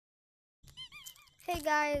Hey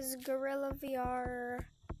guys, Gorilla VR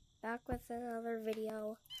back with another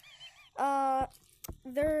video.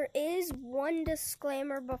 There is one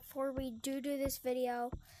disclaimer before we do this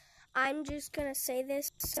video. I'm just gonna say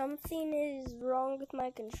this. Something is wrong with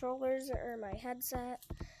my controllers or my headset.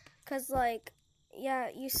 Cause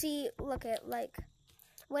you see,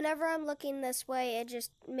 whenever I'm looking this way, it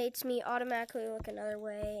just makes me automatically look another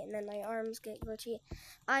way, and then my arms get glitchy.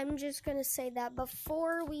 I'm just gonna say that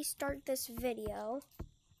before we start this video.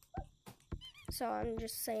 So I'm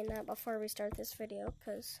just saying that before we start this video,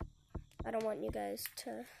 because I don't want you guys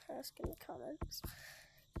to ask in the comments.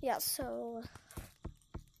 Yeah, so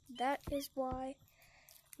that is why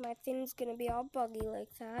my thing's gonna be all buggy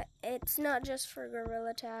like that. It's not just for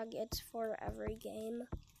Gorilla Tag, it's for every game.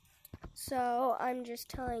 So I'm just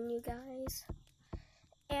telling you guys.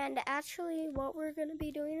 And actually, what we're gonna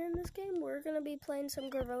be doing in this game, we're gonna be playing some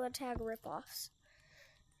Gorilla Tag ripoffs.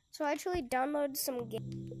 So I actually downloaded some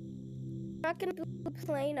games. I'm not gonna be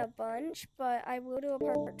playing a bunch, but I will do a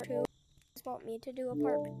part 2. You guys want me to do a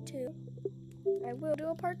part 2? I will do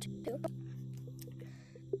a part 2.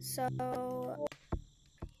 So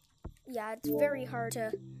yeah, it's very hard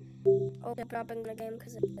to open up in the game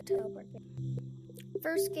because it's a teleport game.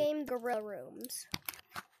 First game, Gorilla Rooms.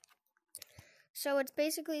 So it's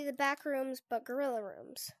basically the back rooms, but Gorilla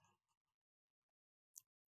Rooms.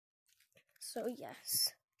 So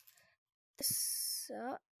yes.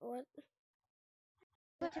 What?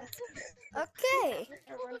 Okay.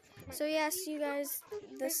 So yes, you guys,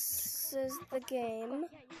 this is the game.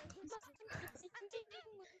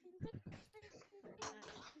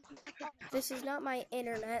 This is not my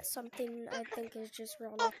internet. Something I think is just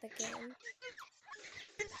wrong with the game.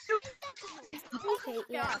 Okay,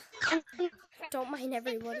 yeah. Don't mind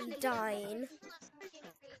everybody dying.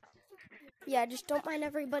 Yeah, just don't mind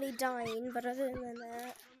everybody dying, but other than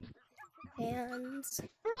that, hands.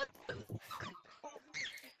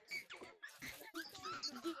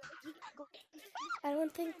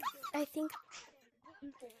 I think,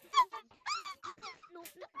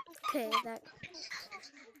 okay,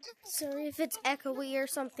 sorry if it's echoey or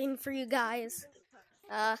something for you guys.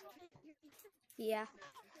 Yeah.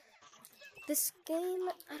 This game,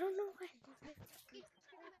 I don't know why.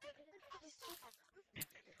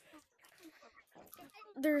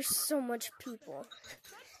 There's so much people.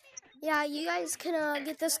 Yeah, you guys can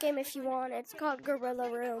get this game if you want. It's called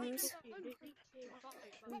Gorilla Rooms.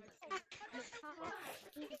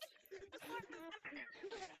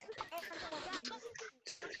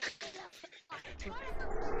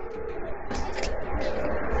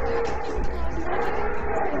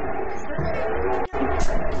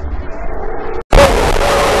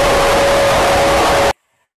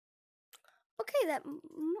 Okay, that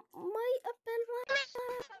might have been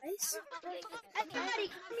nice.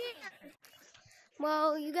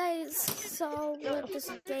 Well, you guys saw what this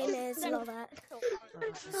game is and all that.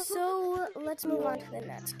 So, let's move on to the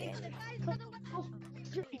next game. I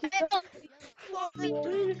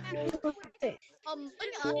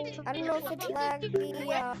don't know if it's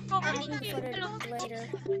laggy, I can put it later.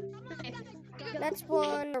 Next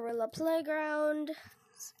one, Gorilla Playground.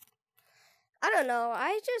 I don't know,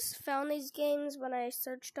 I just found these games when I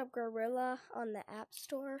searched up Gorilla on the App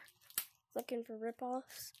Store, looking for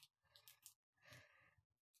ripoffs.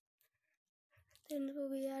 Then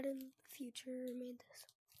we'll be added in the future, made this.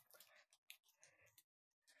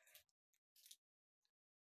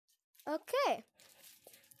 Okay.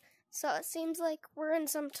 So it seems like we're in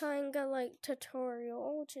some kind of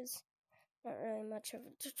tutorial, which is not really much of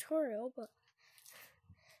a tutorial, but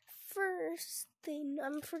first thing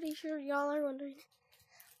I'm pretty sure y'all are wondering.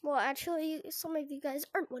 Well, actually, some of you guys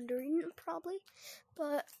aren't wondering, probably,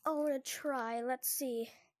 but I want to try. Let's see.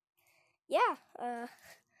 Yeah,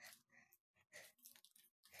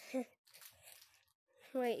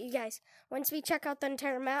 wait, you guys, once we check out the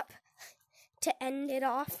entire map, to end it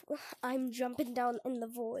off, I'm jumping down in the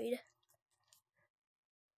void.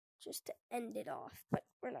 Just to end it off, but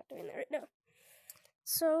we're not doing that right now.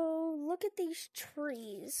 So, look at these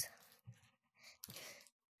trees.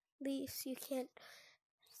 These, you can't,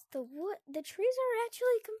 the trees are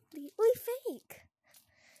actually completely fake.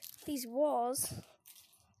 These walls.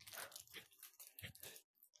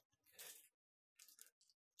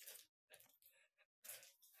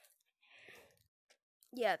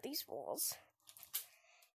 Yeah, these walls.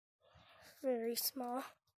 Very small.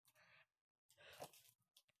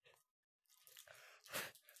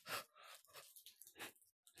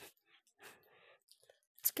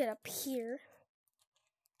 Let's get up here.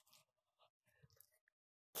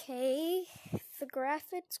 Okay, the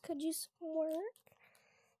graphics could use some work.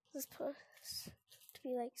 This supposed to be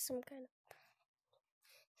like some kind of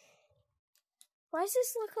Why does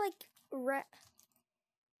this look like red?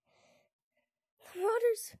 The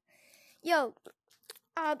water's... Yo,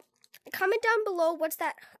 comment down below what's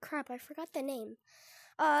that... Crap, I forgot the name.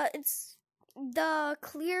 It's the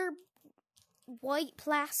clear white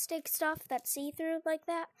plastic stuff that's see-through like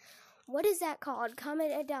that. What is that called?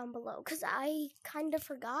 Comment it down below, because I kind of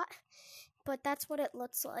forgot. But that's what it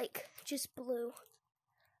looks like. Just blue.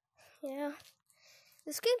 Yeah.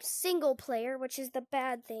 This game's single player, which is the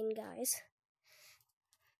bad thing, guys.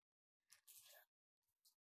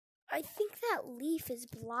 I think that leaf is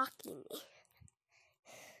blocking me.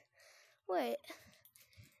 Wait.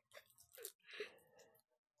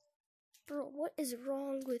 Bro, what is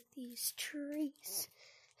wrong with these trees?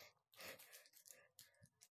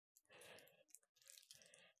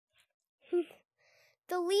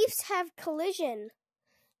 The leaves have collision.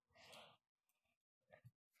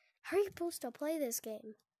 How are you supposed to play this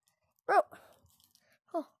game? Bro.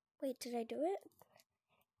 Oh, wait, did I do it?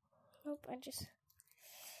 Nope, I just...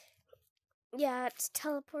 Yeah, it's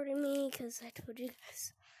teleporting me because I told you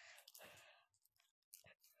guys.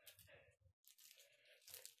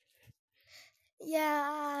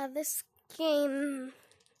 Yeah, this game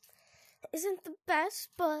isn't the best,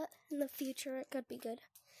 but in the future it could be good.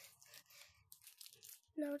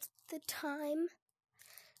 Now it's the time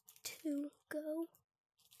to go.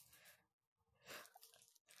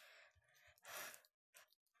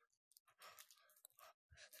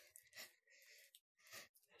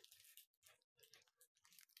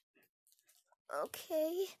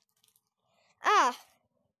 Okay. Ah!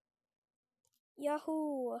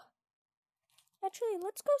 Yahoo! Actually,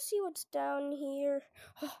 let's go see what's down here.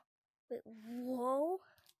 Oh, wait, whoa.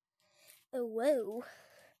 Oh, whoa.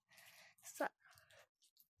 So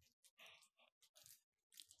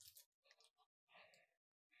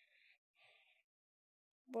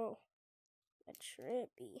whoa. That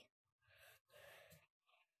trippy.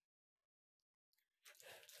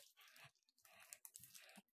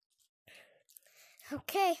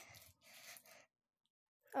 Okay.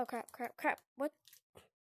 Oh, crap. What?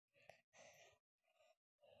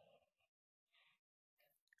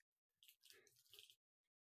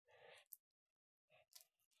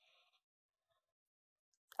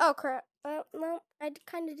 Oh, crap. No, I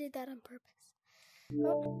kind of did that on purpose.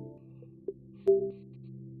 Oh.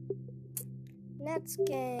 Nets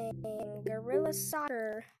game. Gorilla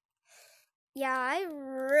Soccer. Yeah, I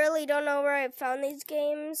really don't know where I found these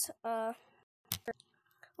games.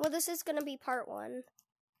 Well, this is going to be part 1.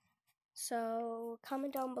 So,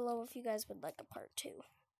 comment down below if you guys would like a part 2.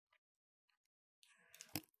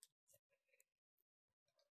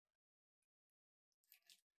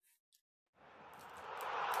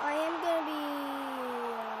 I am going to be...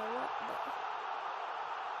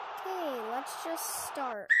 Okay, let's just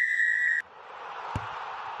start.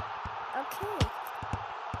 Okay.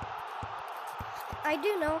 I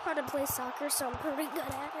do know how to play soccer, so I'm pretty good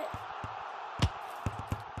at it.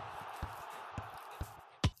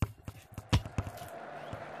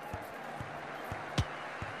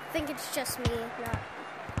 I think it's just me, not...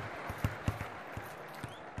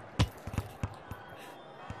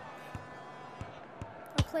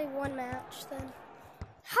 I'll play one match then.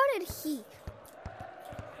 How did he?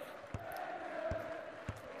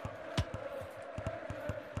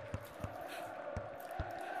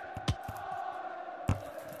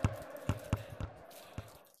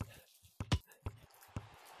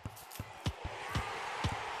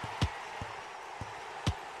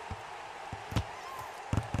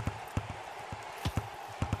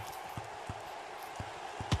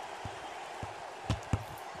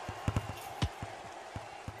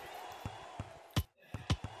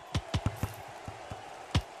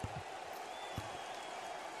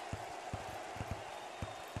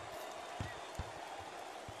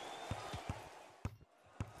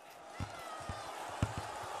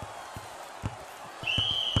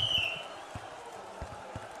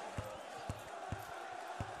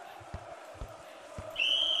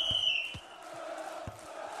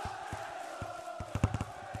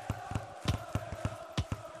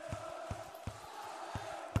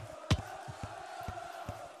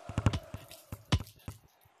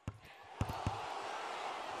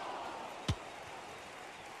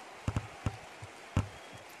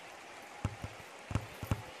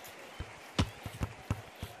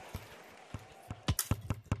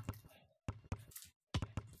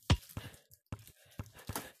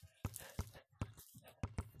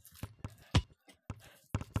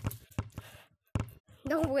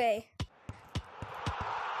 No way.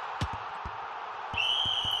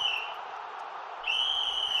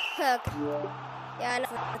 Okay. Yeah,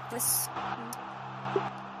 enough with this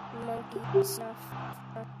monkey stuff.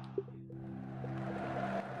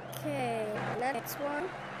 Okay, next one.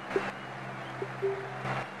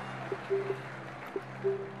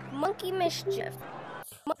 Monkey Mischief.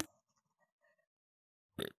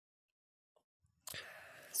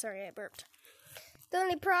 Sorry, I burped. The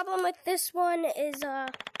only problem with this one is,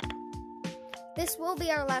 this will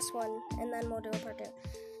be our last one, and then we'll do a part 2.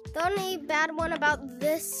 The only bad one about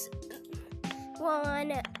this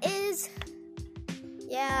one is,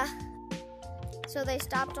 yeah, so they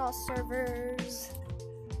stopped all servers.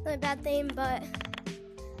 Not a bad thing, but,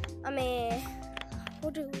 I mean,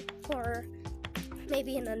 we'll do for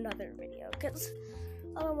maybe in another video, because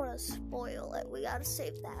I don't want to spoil it. We gotta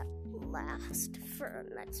save that last for our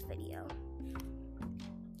next video.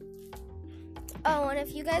 Oh, and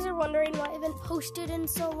if you guys are wondering why I haven't posted in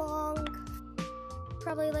so long,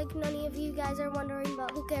 probably like none of you guys are wondering, but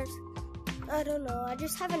who cares? I don't know, I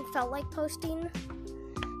just haven't felt like posting,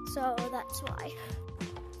 so that's why.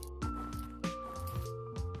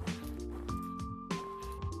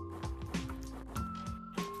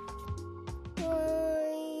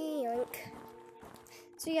 Yoink.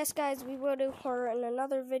 So yes, guys, we will do horror in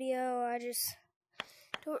another video. I just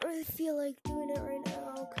don't really feel like doing it right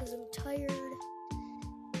now because I'm tired.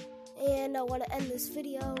 And I want to end this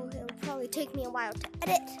video. It'll probably take me a while to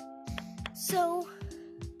edit. So,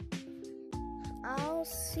 I'll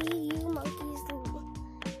see you monkeys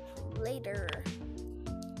later.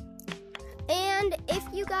 And if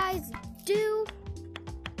you guys do...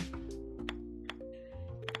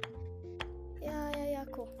 Yeah,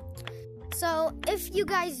 cool. So, if you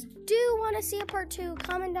guys do want to see a part 2,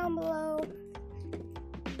 comment down below.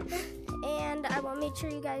 And I will make sure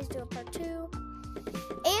you guys do a part 2.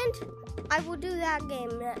 And I will do that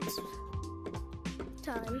game next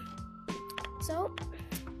time. So,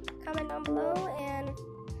 comment down below, and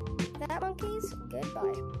that monkeys,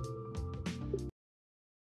 goodbye.